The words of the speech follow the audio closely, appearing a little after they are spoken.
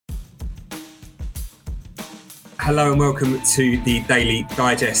Hello and welcome to the Daily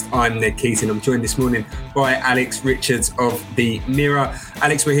Digest. I'm Ned Keating. I'm joined this morning by Alex Richards of the Mirror.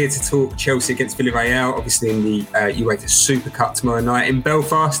 Alex, we're here to talk Chelsea against Villarreal, obviously in the UEFA Super Cup tomorrow night in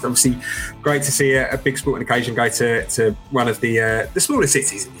Belfast. Obviously, great to see a big sporting occasion go to one of the smaller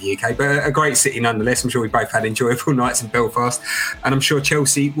cities in the UK, but a great city nonetheless. I'm sure we both had enjoyable nights in Belfast, and I'm sure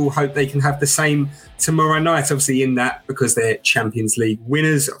Chelsea will hope they can have the same tomorrow night, obviously in that because they're Champions League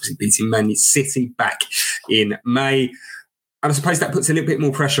winners, obviously beating Man City back in May. And I suppose that puts a little bit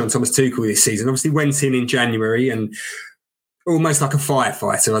more pressure on Thomas Tuchel this season. Obviously went in January and almost like a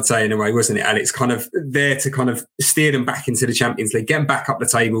firefighter, I'd say, in a way, wasn't it, Alex? Kind of there to kind of steer them back into the Champions League, get them back up the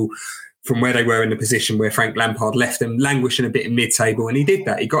table from where they were in the position where Frank Lampard left them languishing a bit in mid-table. And he did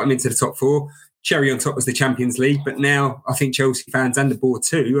that. He got them into the top four. Cherry on top was the Champions League. But now I think Chelsea fans and the board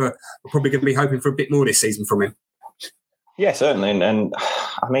too are probably going to be hoping for a bit more this season from him. Yeah, certainly. And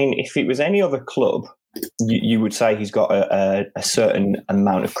I mean, if it was any other club, you would say he's got a certain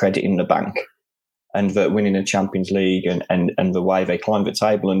amount of credit in the bank, and that winning a Champions League and the way they climbed the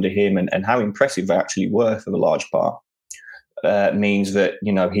table under him and how impressive they actually were for the large part means that,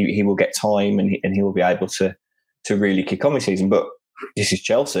 you know, he will get time and he will be able to really kick on this season. But this is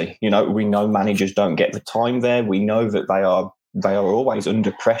Chelsea. You know, we know managers don't get the time there. We know that they are always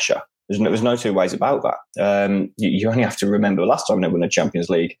under pressure. There's no two ways about that. You only have to remember the last time they won a Champions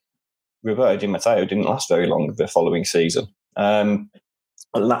League. Roberto Di Matteo didn't last very long the following season. And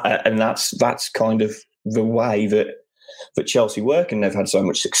that's kind of the way that Chelsea work, and they've had so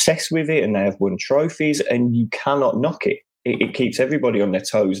much success with it, and they have won trophies, and you cannot knock it. It keeps everybody on their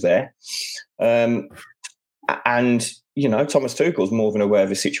toes there. And, you know, Thomas Tuchel's more than aware of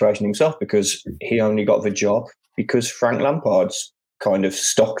the situation himself, because he only got the job because Frank Lampard's kind of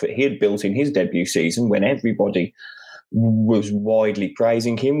stock that he had built in his debut season, when everybody was widely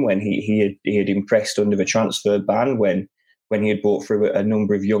praising him, when he had impressed under the transfer ban, when he had brought through a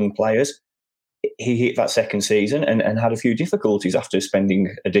number of young players. He hit that second season and had a few difficulties after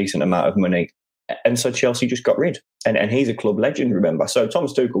spending a decent amount of money. And so Chelsea just got rid. And he's a club legend, remember. So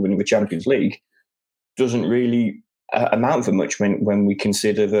Thomas Tuchel winning the Champions League doesn't really amount for much when we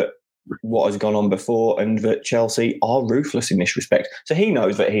consider that what has gone on before, and that Chelsea are ruthless in this respect. So he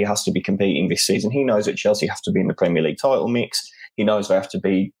knows that he has to be competing this season. He knows that Chelsea have to be in the Premier League title mix. He knows they have to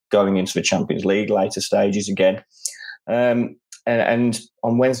be going into the Champions League later stages again. And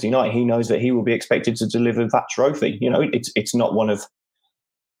on Wednesday night, he knows that he will be expected to deliver that trophy. You know, it's not one of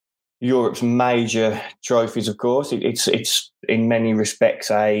Europe's major trophies, of course. It's in many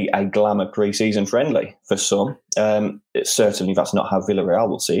respects a glamour pre-season friendly for some. Certainly that's not how Villarreal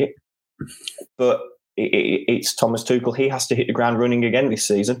will see it. But it's Thomas Tuchel. He has to hit the ground running again this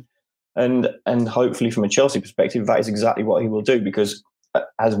season. And hopefully from a Chelsea perspective, that is exactly what he will do, because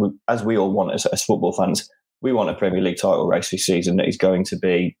as we all want as football fans, we want a Premier League title race this season that is going to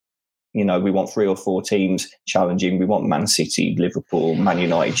be, you know, we want 3 or 4 teams challenging. We want Man City, Liverpool, Man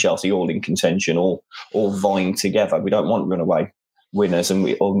United, Chelsea, all in contention, all vying together. We don't want runaway winners, and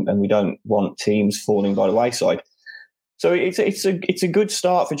we don't want teams falling by the wayside. So it's a good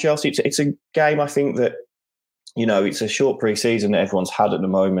start for Chelsea. It's a game, I think, that, you know, it's a short pre-season that everyone's had at the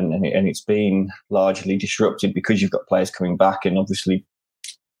moment, and it's been largely disrupted because you've got players coming back, and obviously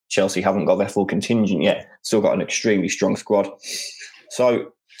Chelsea haven't got their full contingent yet. Still got an extremely strong squad.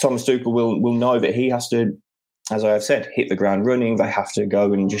 So Thomas Tuchel will know that he has to, as I have said, hit the ground running. They have to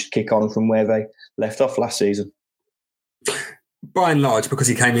go and just kick on from where they left off last season. By and large, because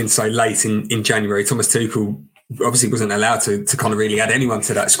he came in so late in January, Thomas Tuchel obviously wasn't allowed to kind of really add anyone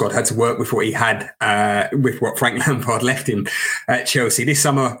to that squad, had to work with what he had, with what Frank Lampard left him at Chelsea. This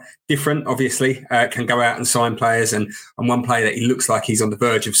summer, different, obviously, can go out and sign players. And one player that he looks like he's on the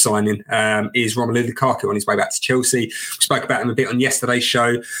verge of signing is Romelu Lukaku on his way back to Chelsea. We spoke about him a bit on yesterday's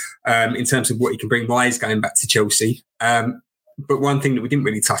show in terms of what he can bring, why he's going back to Chelsea. But one thing that we didn't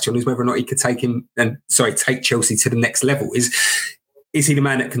really touch on is whether or not he could take Chelsea to the next level. Is he the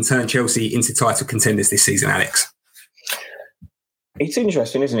man that can turn Chelsea into title contenders this season, Alex? It's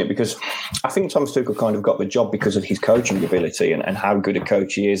interesting, isn't it? Because I think Thomas Tuchel kind of got the job because of his coaching ability and how good a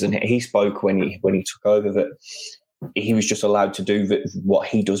coach he is. And he spoke when he took over that he was just allowed to do what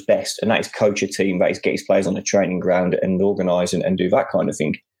he does best, and that is coach a team, that is get his players on the training ground and organise and do that kind of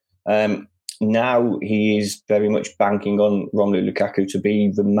thing. Now he is very much banking on Romelu Lukaku to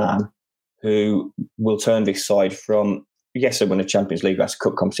be the man who will turn this side from, yes, they won a Champions League, that's a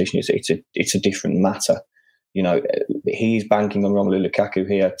cup competition. It's a different matter. You know, he's banking on Romelu Lukaku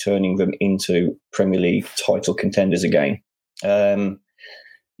here, turning them into Premier League title contenders again. You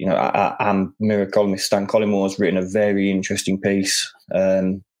know, Mirror columnist Stan Collymore has written a very interesting piece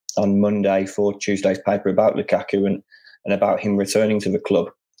on Monday for Tuesday's paper about Lukaku and about him returning to the club,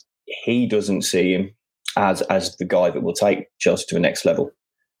 he doesn't see him as the guy that will take Chelsea to the next level.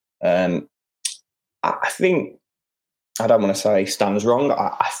 I think, I don't want to say Stan's wrong.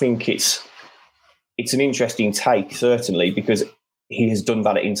 I think it's an interesting take, certainly, because he has done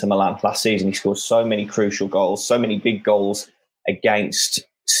that at Inter Milan last season. He scored so many crucial goals, so many big goals against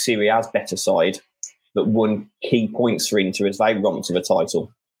Serie A's better side that won key points for Inter as they romped to the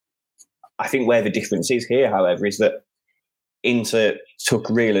title. I think where the difference is here, however, is that Inter took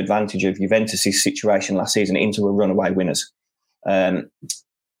real advantage of Juventus' situation last season. Inter were runaway winners.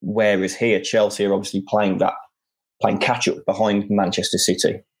 Whereas here, Chelsea are obviously playing catch-up behind Manchester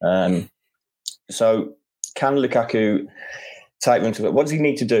City. So can Lukaku take them to what does he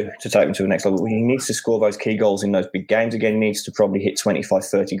need to do to take them to the next level? He needs to score those key goals in those big games. Again, he needs to probably hit 25,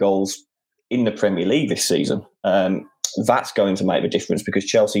 30 goals in the Premier League this season. That's going to make the difference because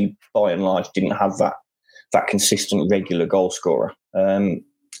Chelsea, by and large, didn't have that consistent, regular goal scorer. And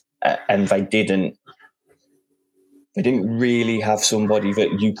they didn't really have somebody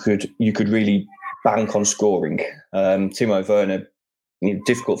that you could really bank on scoring. Timo Werner,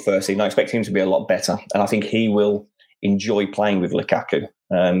 difficult first season. I expect him to be a lot better, and I think he will enjoy playing with Lukaku.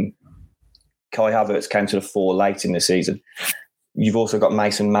 Kai Havertz came to the fore late in the season. You've also got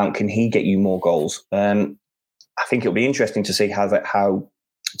Mason Mount. Can he get you more goals? I think it'll be interesting to see how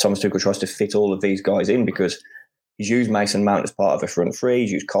Thomas Tuchel tries to fit all of these guys in, because he's used Mason Mount as part of the front three.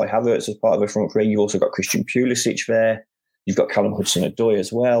 He's used Kai Havertz as part of the front three. You've also got Christian Pulisic there. You've got Callum Hudson-Odoi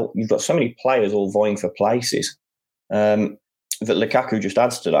as well. You've got so many players all vying for places that Lukaku just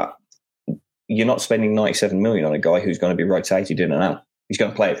adds to that. You're not spending 97 million on a guy who's going to be rotated in and out. He's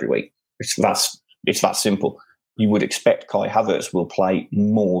going to play every week. It's that simple. You would expect Kai Havertz will play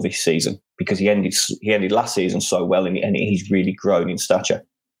more this season because he ended last season so well and he's really grown in stature.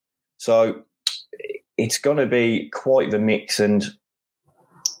 So it's going to be quite the mix, and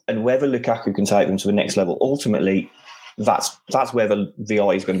whether Lukaku can take them to the next level, ultimately, that's where the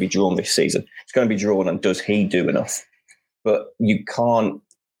eye is going to be drawn this season. It's going to be drawn on, does he do enough? But you can't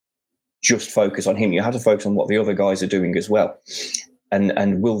just focus on him. You have to focus on what the other guys are doing as well.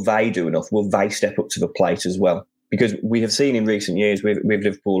 And will they do enough? Will they step up to the plate as well? Because we have seen in recent years with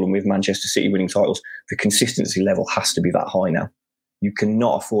Liverpool and with Manchester City winning titles, the consistency level has to be that high now. You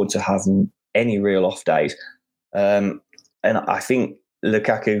cannot afford to have any real off days. And I think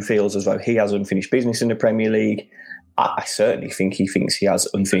Lukaku feels as though he has unfinished business in the Premier League. I certainly think he thinks he has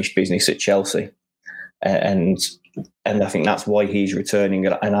unfinished business at Chelsea. And I think that's why he's returning.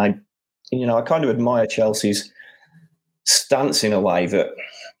 And I kind of admire Chelsea's stance in a way that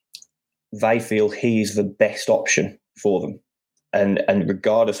they feel he's the best option for them. And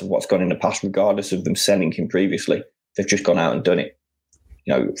regardless of what's gone in the past, regardless of them selling him previously, they've just gone out and done it.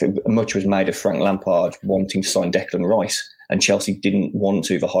 Much was made of Frank Lampard wanting to sign Declan Rice, and Chelsea didn't want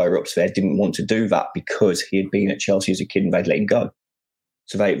to, the higher ups there didn't want to do that because he had been at Chelsea as a kid and they'd let him go.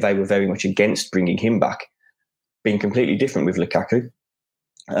 So they were very much against bringing him back. Being completely different with Lukaku.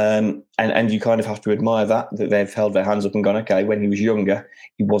 And you kind of have to admire that they've held their hands up and gone, okay, when he was younger,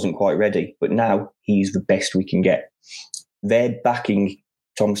 he wasn't quite ready, but now he's the best we can get. They're backing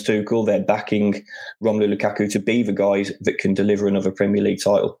Thomas Tuchel, they're backing Romelu Lukaku to be the guys that can deliver another Premier League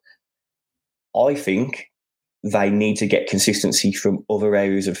title. I think they need to get consistency from other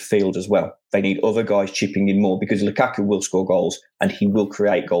areas of the field as well. They need other guys chipping in more because Lukaku will score goals and he will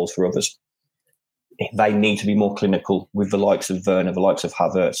create goals for others. They need to be more clinical with the likes of Werner, the likes of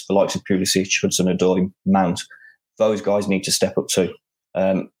Havertz, the likes of Pulisic, Hudson-Odoi, Mount. Those guys need to step up too.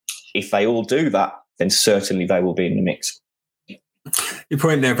 If they all do that, then certainly they will be in the mix. Your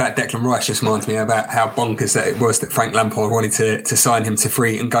point there about Declan Rice just reminds me about how bonkers that it was that Frank Lampard wanted to sign him to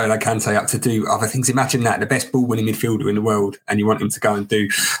free and N'Golo Kante up to do other things. Imagine that, the best ball-winning midfielder in the world, and you want him to go and do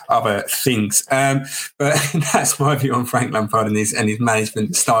other things. But that's my view on Frank Lampard and his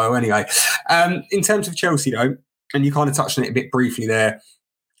management style anyway. In terms of Chelsea, though, and you kind of touched on it a bit briefly there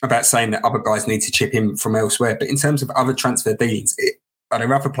about saying that other guys need to chip in from elsewhere, but in terms of other transfer dealings, are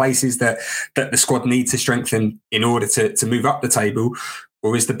there other places that the squad needs to strengthen in order to move up the table?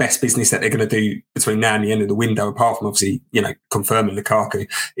 Or is the best business that they're going to do between now and the end of the window, apart from obviously, confirming Lukaku,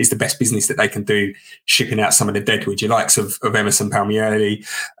 is the best business that they can do shipping out some of the deadwood, your likes of Emerson Palmieri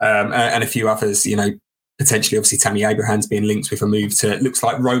and a few others, potentially obviously Tammy Abraham's being linked with a move to, it looks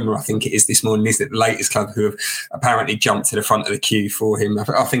like Roma, I think it is this morning, isn't it? The latest club who have apparently jumped to the front of the queue for him.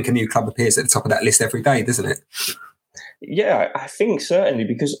 I think a new club appears at the top of that list every day, doesn't it? Yeah, I think certainly,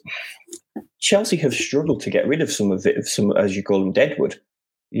 because Chelsea have struggled to get rid of some, as you call them, deadwood.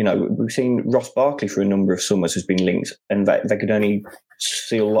 we've seen Ross Barkley for a number of summers has been linked, and they could only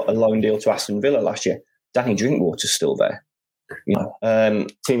seal a loan deal to Aston Villa last year. Danny Drinkwater's still there.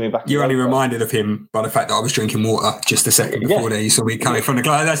 Teaming back. You're only reminded of him by the fact that I was drinking water just a second before there. You saw me coming from the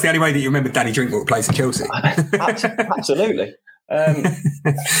glass. That's the only way that you remember Danny Drinkwater plays for Chelsea. Absolutely.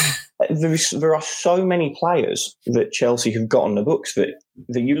 There are so many players that Chelsea have got on the books that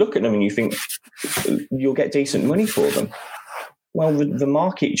you look at them and you think you'll get decent money for them. Well, the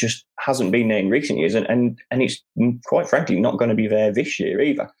market just hasn't been there in recent years, and it's quite frankly not going to be there this year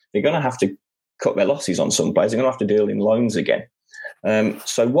either. They're going to have to cut their losses on some players. They're going to have to deal in loans again.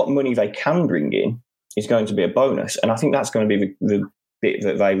 So what money they can bring in is going to be a bonus, and I think that's going to be the bit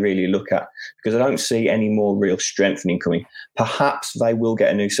that they really look at, because I don't see any more real strengthening coming. Perhaps they will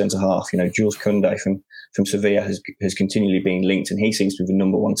get a new centre half. Jules Koundé from Sevilla has continually been linked, and he seems to be the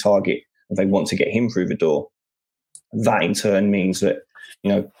number one target, and they want to get him through the door. That in turn means that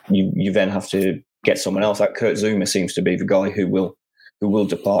you then have to get someone else out. Kurt Zouma seems to be the guy who will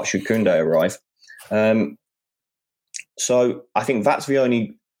depart should Koundé arrive. So I think that's the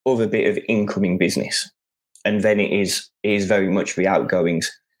only other bit of incoming business, and then it is very much the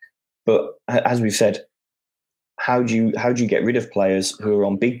outgoings. But as we've said, how do you get rid of players who are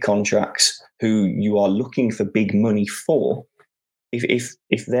on big contracts, who you are looking for big money for,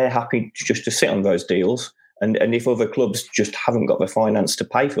 if they're happy just to sit on those deals? And if other clubs just haven't got the finance to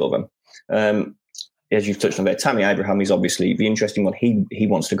pay for them, as you've touched on there, Tammy Abraham is obviously the interesting one. He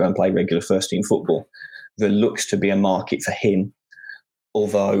wants to go and play regular first-team football. There looks to be a market for him,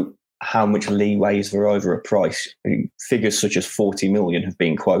 although how much leeway is there over a price? Figures such as 40 million have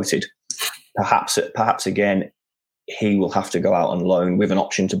been quoted. Perhaps again, he will have to go out on loan with an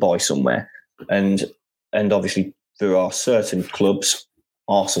option to buy somewhere. And obviously there are certain clubs,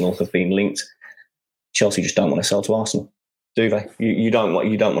 Arsenal have been linked. Chelsea just don't want to sell to Arsenal, do they? You don't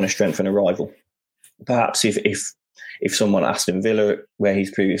want to strengthen a rival. Perhaps if someone at Aston Villa, where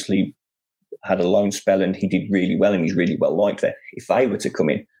he's previously had a loan spell and he did really well and he's really well liked there, if they were to come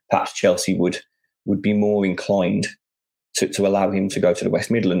in, perhaps Chelsea would be more inclined to allow him to go to the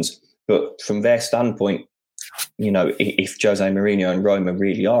West Midlands. But from their standpoint, if Jose Mourinho and Roma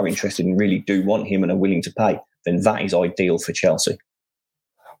really are interested and really do want him and are willing to pay, then that is ideal for Chelsea.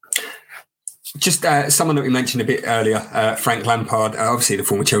 Just someone that we mentioned a bit earlier, Frank Lampard, obviously the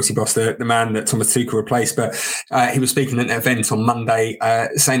former Chelsea boss, the man that Thomas Tuchel replaced, but he was speaking at an event on Monday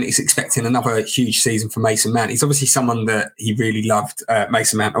saying that he's expecting another huge season for Mason Mount. He's obviously someone that he really loved,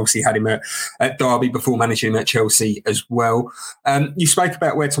 Mason Mount. Obviously had him at Derby before managing him at Chelsea as well. You spoke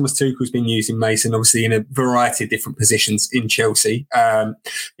about where Thomas Tuchel's been using Mason, obviously in a variety of different positions in Chelsea,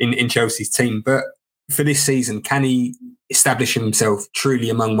 in Chelsea's team. But for this season, can he establish himself truly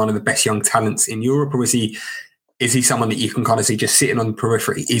among one of the best young talents in Europe, or is he someone that you can kind of see just sitting on the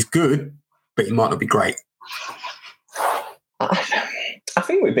periphery? He's good, but he might not be great. I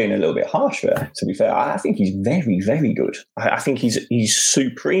think we're being a little bit harsh there, to be fair. I think he's very, very good. I think he's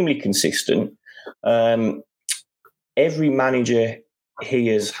supremely consistent. Every manager he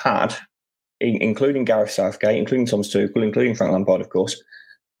has had, including Gareth Southgate, including Thomas Tuchel, including Frank Lampard, of course,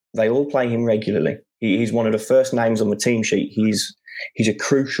 they all play him regularly. He's one of the first names on the team sheet. He's a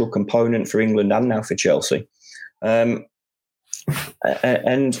crucial component for England and now for Chelsea. And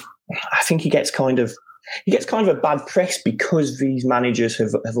I think he gets kind of a bad press because these managers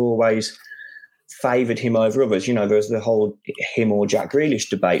have always favoured him over others. There's the whole him or Jack Grealish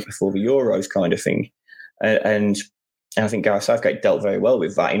debate before the Euros kind of thing. And I think Gareth Southgate dealt very well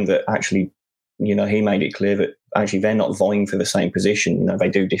with that, in that actually, he made it clear that actually they're not vying for the same position. They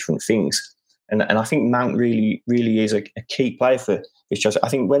do different things. And I think Mount really, really is a key player for this Chelsea. I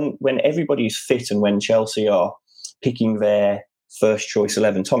think when everybody is fit and when Chelsea are picking their first choice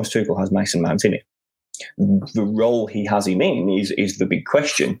 11, Thomas Tuchel has Mason Mount in it. The role he has him in is the big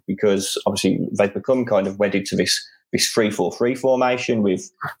question, because obviously they've become kind of wedded to this 3-4-3 formation with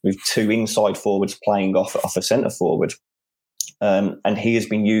two inside forwards playing off a centre forward. And he has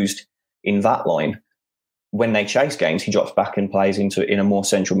been used in that line. When they chase games, he drops back and plays in a more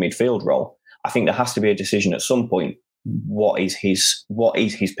central midfield role. I think there has to be a decision at some point. What is his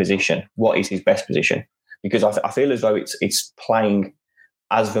position? What is his best position? Because I feel as though it's playing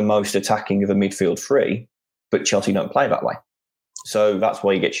as the most attacking of a midfield three, but Chelsea don't play that way. So that's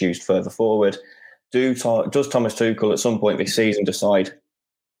why he gets used further forward. Does Thomas Tuchel at some point this season decide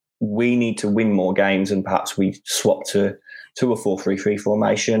we need to win more games and perhaps we swap to a 4-3-3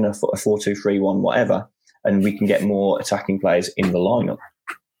 formation, a 4-2-3-1, whatever, and we can get more attacking players in the lineup?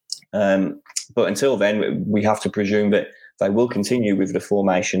 But until then, we have to presume that they will continue with the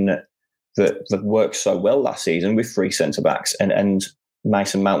formation that worked so well last season with three centre-backs. And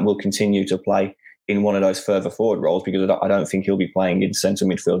Mason Mount will continue to play in one of those further forward roles, because I don't think he'll be playing in centre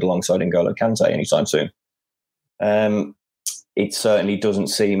midfield alongside N'Golo Kante anytime soon. It certainly doesn't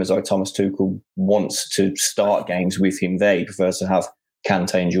seem as though Thomas Tuchel wants to start games with him there. He prefers to have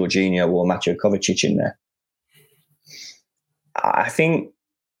Kante and Jorginho or Mateo Kovacic in there. I think,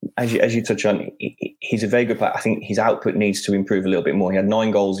 as you touch on, he's a very good player. I think his output needs to improve a little bit more. He had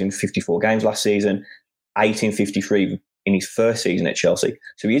 9 goals in 54 games last season, 8 in 53 in his first season at Chelsea.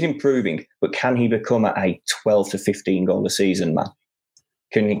 So he is improving, but can he become a 12 to 15 goal a season man?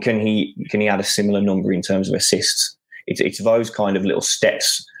 Can he add a similar number in terms of assists? It's those kind of little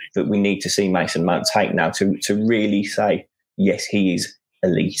steps that we need to see Mason Mount take now to really say, yes, he is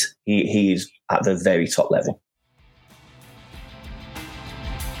elite. He is at the very top level.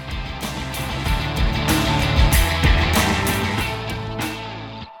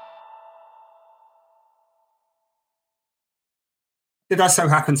 There does so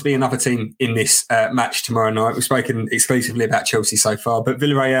happen to be another team in this match tomorrow night. We've spoken exclusively about Chelsea so far, but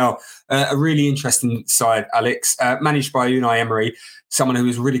Villarreal, a really interesting side, Alex, managed by Unai Emery, someone who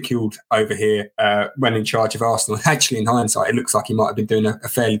was ridiculed over here when in charge of Arsenal. Actually, in hindsight, it looks like he might have been doing a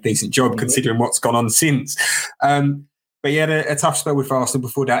fairly decent job considering what's gone on since. But he had a tough spell with Arsenal.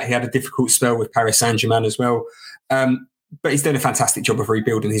 Before that, he had a difficult spell with Paris Saint-Germain as well. But he's doing a fantastic job of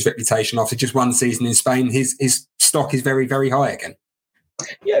rebuilding his reputation after just one season in Spain. His stock is very, very high again.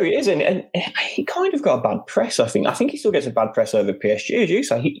 Yeah, he is, and he kind of got a bad press. I think he still gets a bad press over PSG, as you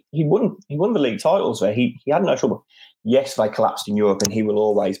say. He won the league titles there. He had no trouble. Yes, they collapsed in Europe, and he will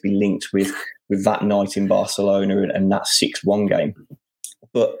always be linked with that night in Barcelona and that 6-1 game.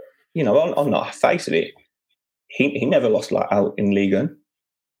 But on the face of it, he never lost out in Ligue 1.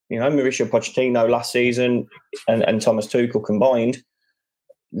 Mauricio Pochettino last season and Thomas Tuchel combined,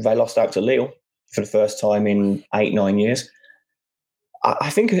 they lost out to Lille for the first time in 8-9 years.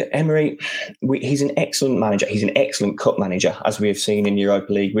 I think Emery, he's an excellent manager. He's an excellent cup manager, as we have seen in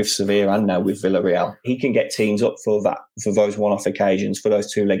Europa League with Sevilla and now with Villarreal. He can get teams up for those one-off occasions, for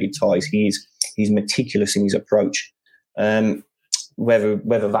those two-legged ties. He's meticulous in his approach. Whether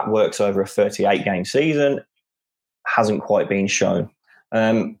that works over a 38-game season hasn't quite been shown.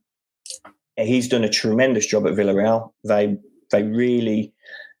 He's done a tremendous job at Villarreal. They really...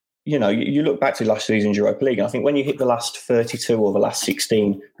 you look back to last season's Europa League, and I think when you hit the last 32 or the last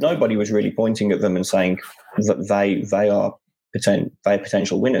 16, nobody was really pointing at them and saying that they are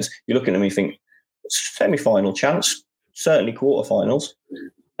potential winners. You look at them and you think, semi-final chance, certainly quarterfinals,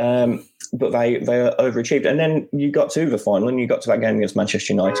 but they are overachieved. And then you got to the final and you got to that game against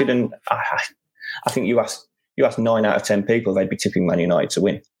Manchester United, and I think you asked 9 out of 10 people, they'd be tipping Man United to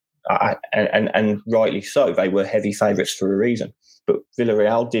win. And rightly so. They were heavy favourites for a reason. But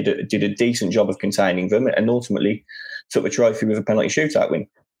Villarreal did a decent job of containing them and ultimately took the trophy with a penalty shootout win.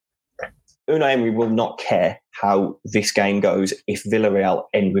 Unai Emery will not care how this game goes if Villarreal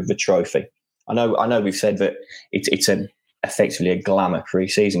end with the trophy. I know we've said that it's effectively a glamour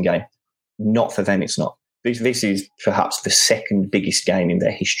pre-season game. Not for them, it's not. This is perhaps the second biggest game in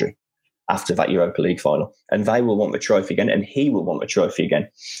their history after that Europa League final. And they will want the trophy again, and he will want the trophy again.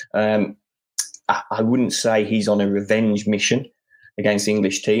 I wouldn't say he's on a revenge mission against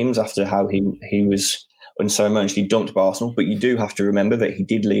English teams after how he was unceremoniously dumped by Arsenal. But you do have to remember that he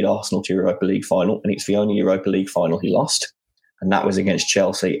did lead Arsenal to Europa League final, and it's the only Europa League final he lost. And that was against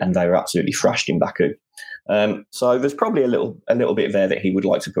Chelsea, and they were absolutely thrashed in Baku. So there's probably a little bit there that he would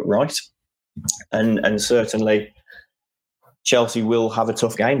like to put right. And certainly Chelsea will have a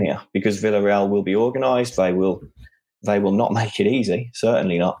tough game here because Villarreal will be organised. They will not make it easy,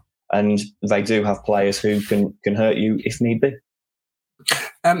 certainly not. And they do have players who can hurt you if need be.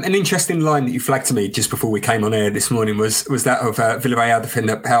 An interesting line that you flagged to me just before we came on air this morning was that of Villarreal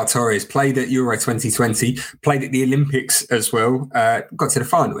defender Pau Torres. Played at Euro 2020, played at the Olympics as well. Got to the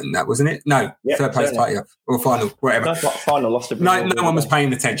final in that, wasn't it? No, third place playoff or final, whatever. No, final, lost to Brazil. No one was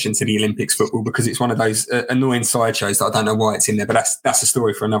paying attention to the Olympics football because it's one of those annoying sideshows that I don't know why it's in there, but that's a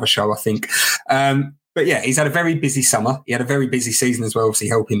story for another show, I think. But yeah, he's had a very busy summer. He had a very busy season as well, obviously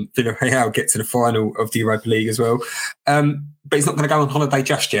helping Villarreal get to the final of the Europa League as well. But he's not going to go on holiday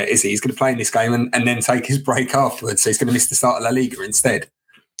just yet, is he? He's going to play in this game and then take his break afterwards. So he's going to miss the start of La Liga instead.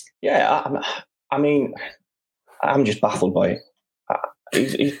 Yeah, I mean, I'm just baffled by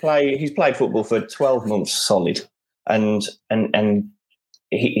it. He's played football for 12 months solid, and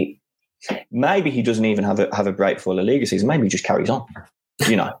he maybe he doesn't even have a break for La Liga season. Maybe he just carries on,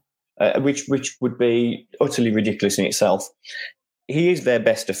 which would be utterly ridiculous in itself. He is their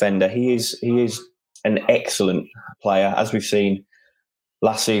best defender. He is an excellent player, as we've seen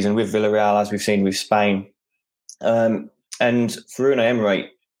last season with Villarreal, as we've seen with Spain. And And for Unai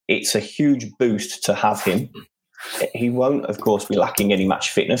Emery, it's a huge boost to have him. He won't, of course, be lacking any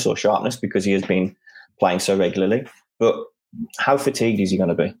match fitness or sharpness because he has been playing so regularly. But how fatigued is he going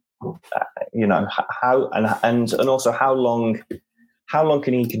to be? How and also how long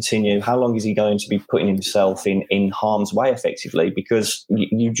can he continue? How long is he going to be putting himself in harm's way effectively? Because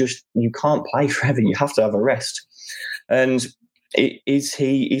you can't play forever. You have to have a rest. And is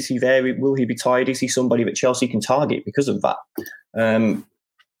he there? Will he be tired? Is he somebody that Chelsea can target because of that?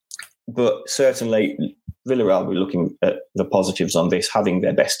 But certainly Villarreal will be looking at the positives on this, having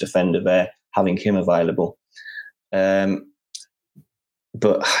their best defender there, having him available.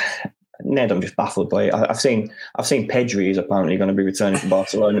 But Ned, I'm just baffled by it. I've seen Pedri is apparently going to be returning to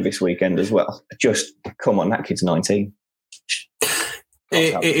Barcelona this weekend as well. Just come on, that kid's 19.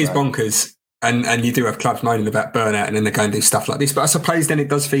 It is bonkers. And you do have clubs moaning about burnout and then they go and do stuff like this. But I suppose then it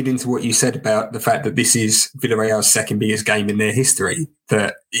does feed into what you said about the fact that this is Villarreal's second biggest game in their history.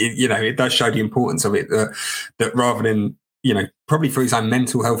 That, it does show the importance of it. That rather than, probably for his own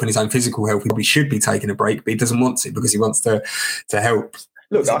mental health and his own physical health, he probably should be taking a break, but he doesn't want to because he wants to help.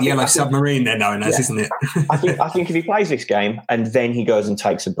 Look, the yellow submarine they're known as, isn't it? I think if he plays this game and then he goes and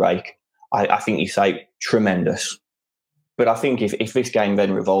takes a break, I think you say tremendous. But I think if this game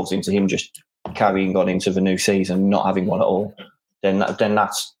then revolves into him just carrying on into the new season, not having one at all, then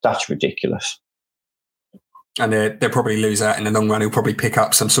that's ridiculous. And they'll probably lose out in the long run. He'll probably pick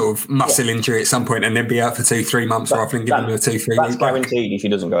up some sort of muscle injury at some point and then be out for 2-3 months rather than giving him a 2-3 week break. That's guaranteed if he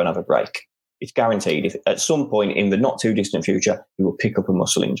doesn't go and have a break. It's guaranteed. If at some point in the not too distant future, he will pick up a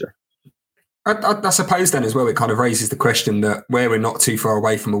muscle injury. I suppose then as well, it kind of raises the question that where we're not too far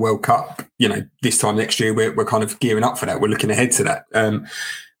away from a World Cup, this time next year, we're kind of gearing up for that. We're looking ahead to that.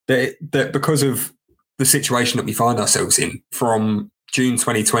 That because of the situation that we find ourselves in from June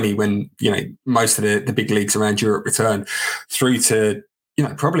 2020, when, most of the big leagues around Europe return through to,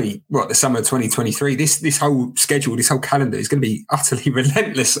 probably the summer of 2023, this whole schedule, this whole calendar is going to be utterly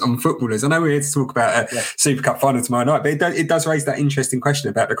relentless on footballers. I know we're here to talk about a Super Cup final tomorrow night, but it does raise that interesting question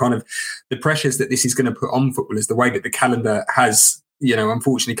about the kind of the pressures that this is going to put on footballers, the way that the calendar has,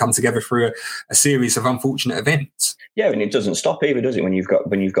 unfortunately come together through a series of unfortunate events. Yeah, and it doesn't stop either, does it? When you've got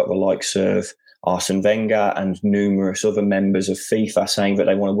the likes of Arsene Wenger and numerous other members of FIFA saying that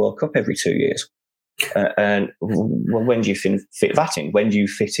they want a World Cup every 2 years. And when do you fit that in? When do you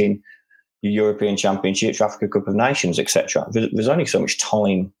fit in the European Championships, Africa Cup of Nations, etc.? There's only so much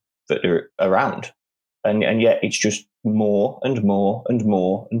time that they're around, and yet it's just more and more and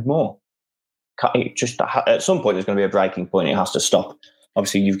more and more. It just at some point there's going to be a breaking point. It has to stop.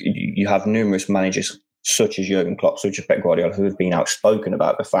 Obviously, you have numerous managers such as Jurgen Klopp, such as Pep Guardiola, who have been outspoken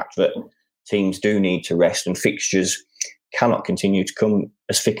about the fact that teams do need to rest and fixtures cannot continue to come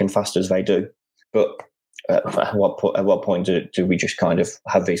as thick and fast as they do. But at what point do we just kind of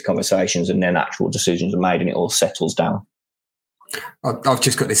have these conversations and then actual decisions are made and it all settles down? I've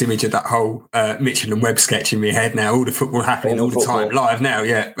just got this image of that whole Mitchell and Webb sketch in my head now. All the football happening all the time, live now,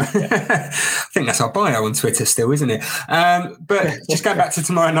 yeah. I think that's our bio on Twitter still, isn't it? But just going back to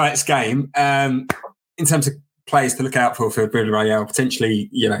tomorrow night's game, in terms of players to look out for Villarreal, potentially,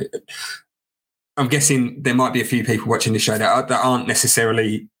 I'm guessing there might be a few people watching the show that aren't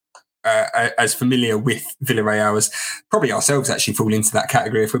necessarily as familiar with Villarreal as probably ourselves actually fall into that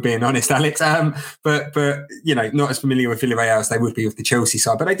category, if we're being honest, Alex. But not as familiar with Villarreal as they would be with the Chelsea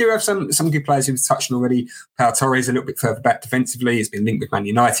side. But they do have some good players who've touched on already. Pau Torres a little bit further back defensively. He's been linked with Man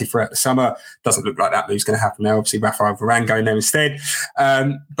United throughout the summer. Doesn't look like that move's going to happen now. Obviously, Rafael Varane going there instead.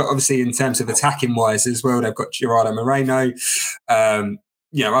 But obviously, in terms of attacking wise as well, they've got Gerardo Moreno.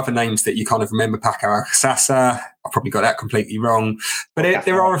 Other names that you kind of remember, Paco Alcacer. I probably got that completely wrong. But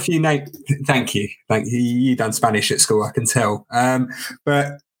there are a few names. Thank you. You done Spanish at school, I can tell.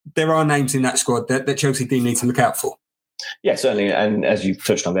 But there are names in that squad that Chelsea do need to look out for. Yeah, certainly. And as you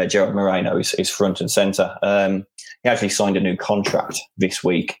touched on there, Gerard Moreno is front and centre. He actually signed a new contract this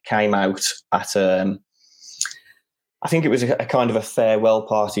week, came out at... I think it was a kind of a farewell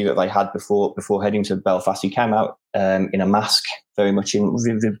party that they had before heading to Belfast. He came out in a mask, very much in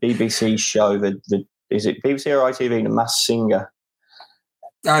the BBC show. Is it BBC or ITV? The Masked Singer.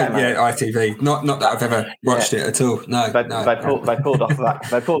 Oh yeah, ITV. Not that I've ever watched it at all. No, they pulled off that.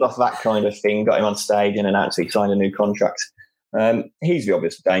 They pulled off that kind of thing. Got him on stage and announced he signed a new contract. He's the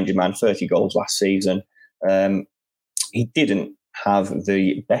obvious danger man. 30 goals last season. He didn't have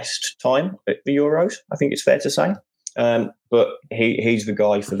the best time at the Euros, I think it's fair to say. But he's the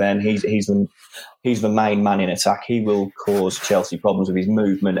guy for them. He's the main man in attack. He will cause Chelsea problems with his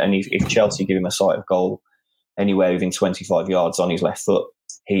movement, and if Chelsea give him a sight of goal anywhere within 25 yards on his left foot,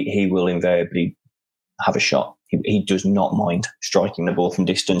 he will invariably have a shot. he does not mind striking the ball from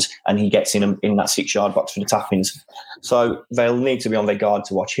distance, and he gets in that 6-yard box for the tap-ins. So they'll need to be on their guard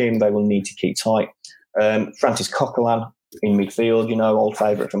to watch him. They will need to keep tight. Francis Coquelin in midfield, old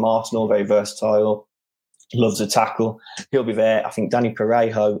favourite from Arsenal, very versatile, loves a tackle. He'll be there. I think Danny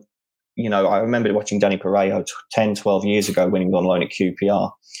Parejo, I remember watching Danny Parejo 10, 12 years ago when he was on loan at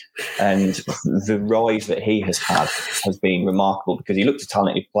QPR. And the rise that he has had has been remarkable because he looked a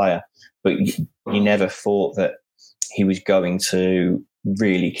talented player, but you never thought that he was going to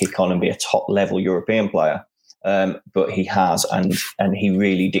really kick on and be a top-level European player. But he has, and he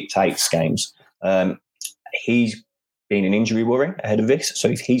really dictates games. He's been an injury worry ahead of this, so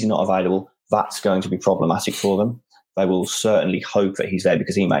if he's not available, that's going to be problematic for them. They will certainly hope that he's there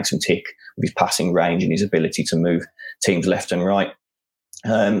because he makes them tick with his passing range and his ability to move teams left and right.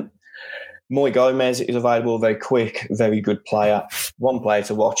 Moy Gomez is available, very quick, very good player. One player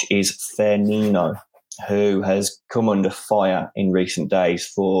to watch is Fernino, who has come under fire in recent days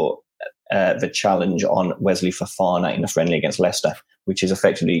for the challenge on Wesley Fofana in a friendly against Leicester, which has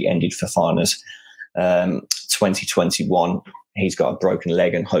effectively ended Fofana's 2021. He's got a broken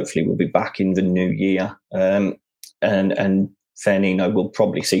leg and hopefully will be back in the new year. And Fernino will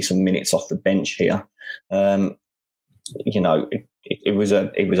probably see some minutes off the bench here. It was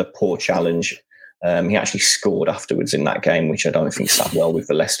a poor challenge. He actually scored afterwards in that game, which I don't think sat well with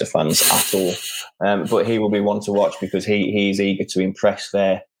the Leicester fans at all. But he will be one to watch because he's eager to impress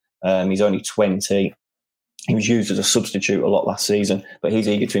there. He's only 20. He was used as a substitute a lot last season, but he's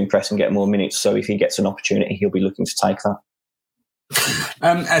eager to impress and get more minutes. So if he gets an opportunity, he'll be looking to take that.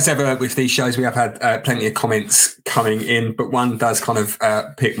 As ever with these shows, we have had plenty of comments coming in, but one does kind of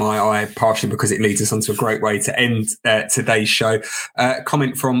pick my eye partially because it leads us onto a great way to end today's show.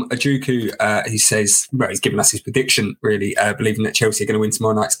 Comment from Ajuku, who says, he's given us his prediction, really, believing that Chelsea are going to win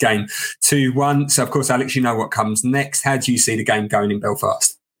tomorrow night's game 2-1. So, of course, Alex, you know what comes next. How do you see the game going in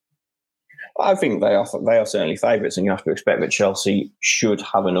Belfast? I think they are certainly favourites, and you have to expect that Chelsea should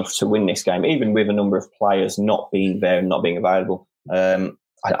have enough to win this game, even with a number of players not being there and not being available. I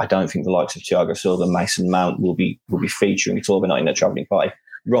don't think the likes of Thiago Silva and Mason Mount will be featuring at all. They're not in their travelling party.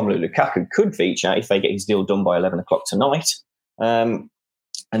 Romelu Lukaku could feature if they get his deal done by 11 o'clock tonight, and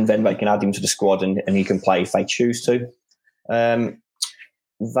then they can add him to the squad and he can play if they choose to. They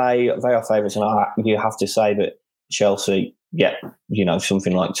are favourites, and you have to say that Chelsea,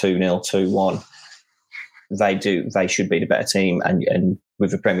 something like 2-0, 2-1. They should be the better team, and with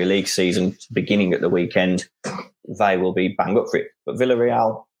the Premier League season beginning at the weekend, they will be bang up for it. But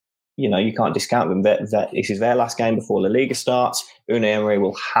Villarreal, you can't discount them. This is their last game before La Liga starts. Unai Emery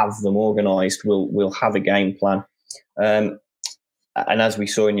will have them organised. Will have a game plan. And as we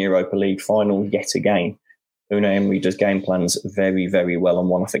saw in the Europa League final, yet again, Unai Emery does game plans very, very well on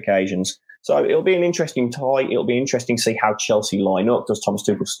one-off occasions. So it'll be an interesting tie. It'll be interesting to see how Chelsea line up. Does Thomas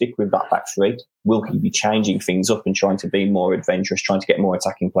Tuchel stick with that back three? Will he be changing things up and trying to be more adventurous, trying to get more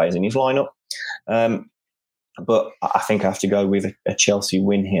attacking players in his lineup? But I think I have to go with a Chelsea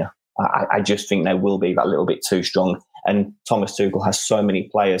win here. I just think they will be that little bit too strong. And Thomas Tuchel has so many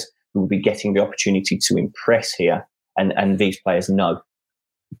players who will be getting the opportunity to impress here. And these players know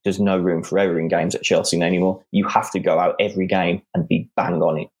there's no room for error in games at Chelsea anymore. You have to go out every game and be bang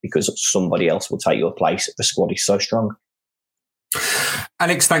on it because somebody else will take your place. The squad is so strong.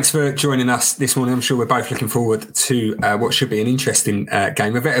 Alex, thanks for joining us this morning. I'm sure we're both looking forward to what should be an interesting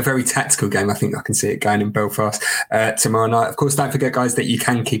game, a very tactical game. I think I can see it going in Belfast tomorrow night. Of course, don't forget, guys, that you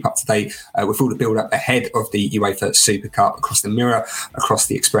can keep up to date with all the build-up ahead of the UEFA Super Cup across the Mirror, across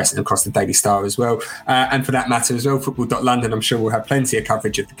the Express and across the Daily Star as well. And for that matter as well, Football.London, I'm sure we'll have plenty of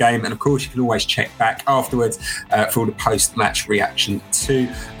coverage of the game. And of course, you can always check back afterwards for all the post-match reaction too.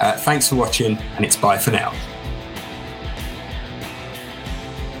 Thanks for watching, and it's bye for now.